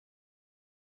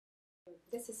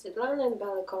This is Svetlana and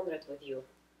Ballet Conrad with you.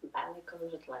 Ballet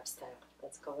Conrad lifestyle,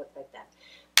 let's call it like that.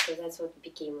 So that's what it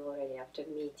became already after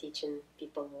me teaching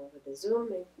people over the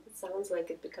Zoom. It sounds like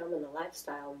it becoming a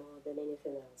lifestyle more than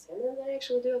anything else. And then I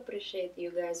actually do appreciate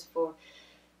you guys for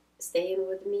staying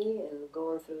with me and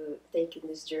going through, taking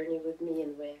this journey with me,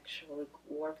 and we actually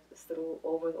worked through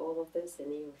over all of this,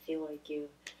 and you feel like you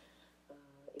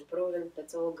improving.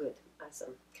 That's all good.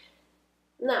 Awesome.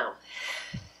 Now,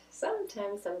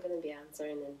 sometimes I'm going to be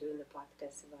answering and doing the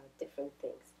podcast about different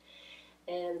things.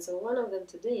 And so one of them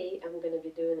today I'm going to be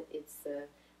doing, there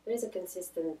is a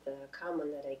consistent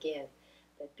comment that I get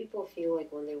that people feel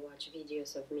like when they watch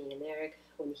videos of me and Eric,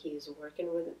 when he's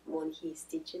working with, when he's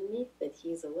teaching me, that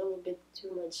he's a little bit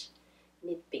too much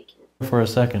nitpicking. For a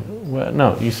second.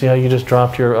 No, you see how you just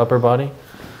dropped your upper body?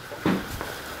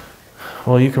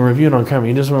 Well, you can review it on camera.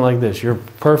 You just went like this. You're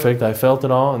perfect. I felt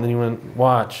it all. And then you went,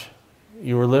 watch.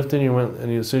 You were lifting, you went,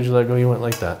 and as soon as you let go, you went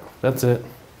like that. That's it.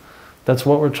 That's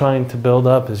what we're trying to build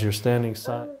up as you're standing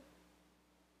side.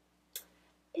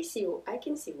 I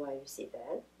can see why you see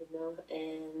that,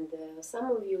 and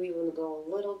some of you even go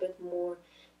a little bit more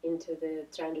into the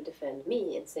trying to defend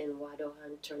me and saying, why don't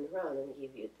I turn around and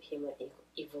give him an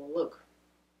evil look,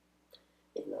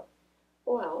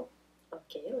 Well,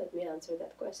 okay, let me answer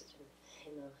that question.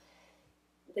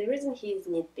 The reason he is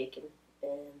nitpicking,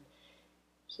 and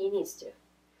he needs to,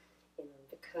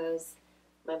 because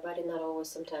my body not always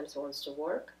sometimes wants to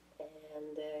work,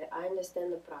 and I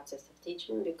understand the process of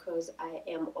teaching because I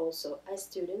am also a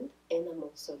student and I'm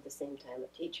also at the same time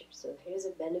a teacher. So here's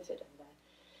a benefit of that,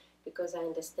 because I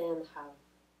understand how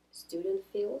the student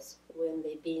feels when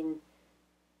they've been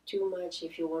too much,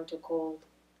 if you want to call,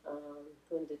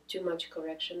 when too much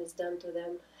correction is done to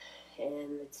them,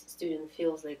 and the student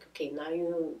feels like, okay, now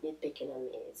you're nitpicking on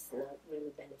me, it's not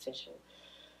really beneficial.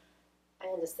 I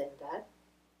understand that.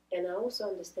 And I also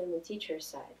understand the teacher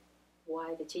side,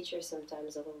 why the teacher is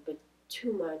sometimes a little bit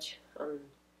too much on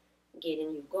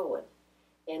getting you going.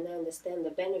 And I understand the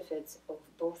benefits of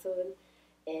both of them.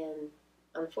 And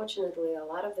unfortunately, a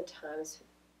lot of the times,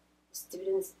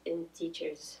 students and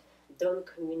teachers don't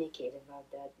communicate about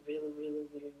that really, really,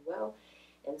 really well.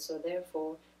 And so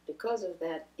therefore, because of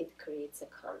that, it creates a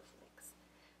conflict.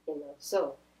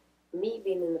 So me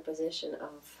being in the position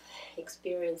of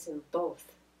experiencing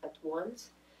both at once,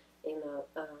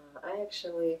 I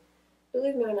actually,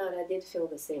 believe me or not, I did feel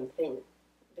the same thing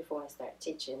before I started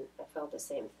teaching. I felt the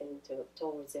same thing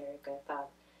towards Eric. I thought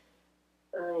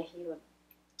he was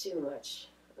too much,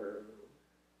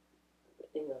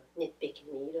 nitpicking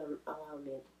me. You don't allow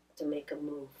me to make a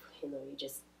move. You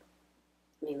just,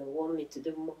 want me to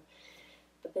do more.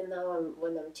 But then now,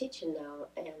 when I'm teaching now,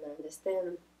 and I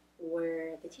understand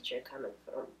where the teacher coming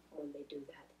from when they do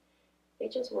that. They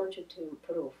just want you to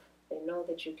improve. They know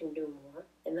that you can do more,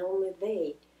 and only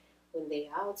they, when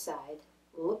they're outside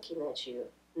looking at you,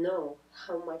 know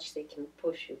how much they can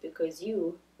push you, because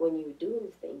you, when you're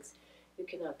doing things, you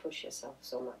cannot push yourself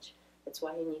so much. That's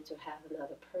why you need to have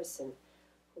another person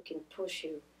who can push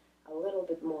you a little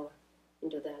bit more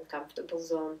into the uncomfortable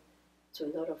zone,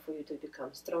 in order for you to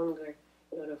become stronger,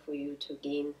 in order for you to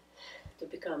gain,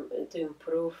 to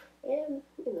improve, and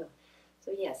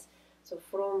so yes. So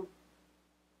from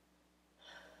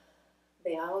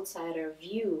the outsider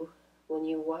view, when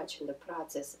you're watching the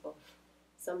process of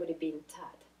somebody being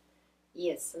taught,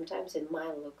 yes, sometimes it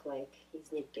might look like he's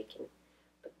nitpicking,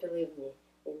 but believe me,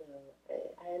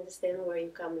 I understand where you're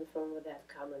coming from with that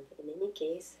comment. In any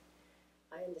case,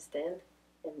 I understand,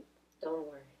 and don't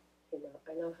worry,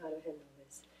 I know how to handle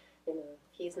this.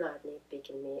 He's not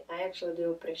nitpicking me. I actually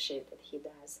do appreciate that he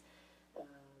does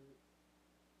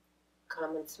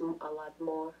comments a lot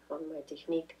more on my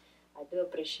technique. I do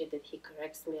appreciate that he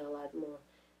corrects me a lot more.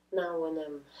 Now when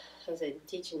as I'm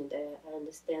teaching it, I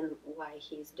understand why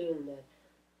he's doing that.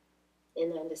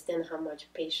 And I understand how much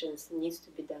patience needs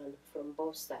to be done from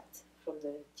both sides, from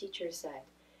the teacher side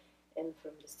and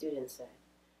from the student side.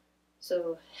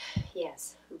 So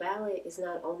yes, ballet is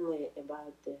not only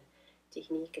about the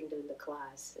technique and doing the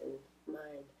class and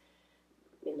mind,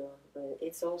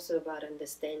 it's also about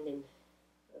understanding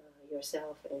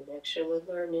yourself and actually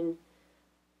learning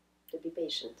to be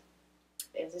patient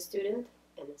as a student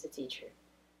and as a teacher.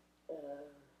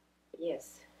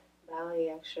 Yes, ballet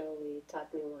actually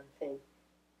taught me one thing: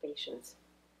 patience.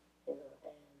 And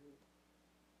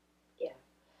yeah,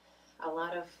 a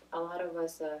lot of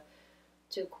us are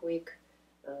too quick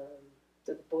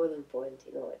to the boiling point.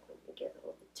 Like when you get a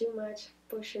little bit too much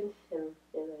pushing, and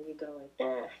you go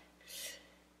like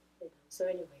So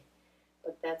anyway,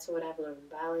 but that's what I've learned.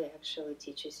 Ballet actually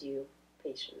teaches you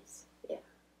patience. Yeah.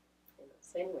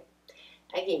 So anyway,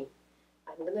 again,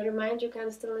 I'm gonna remind you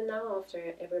constantly now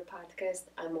after every podcast,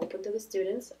 I'm open to the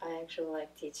students. I actually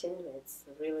like teaching. It's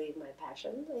really my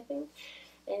passion, I think.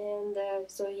 And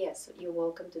so yes, you're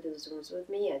welcome to do Zooms with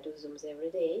me. I do Zooms every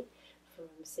day from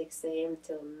 6 a.m.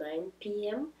 till 9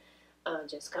 p.m.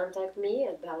 Just contact me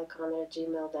at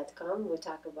balletconrad@gmail.com. We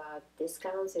talk about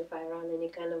discounts if I run any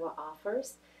kind of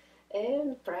offers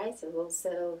and price, and we'll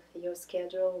settle your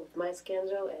schedule with my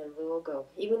schedule, and we will go.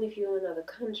 Even if you're in another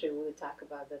country, we'll talk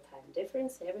about the time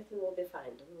difference. Everything will be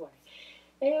fine. Don't worry.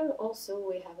 And also,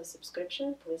 we have a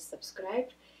subscription. Please subscribe.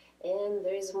 And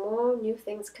there is more new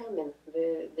things coming.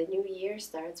 The new year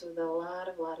starts with a lot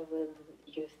of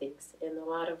new things, and a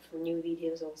lot of new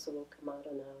videos also will come out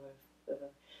on our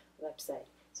website.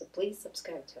 So please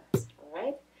subscribe to us. All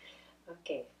right?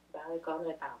 Okay. Ballet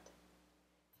Conrad out.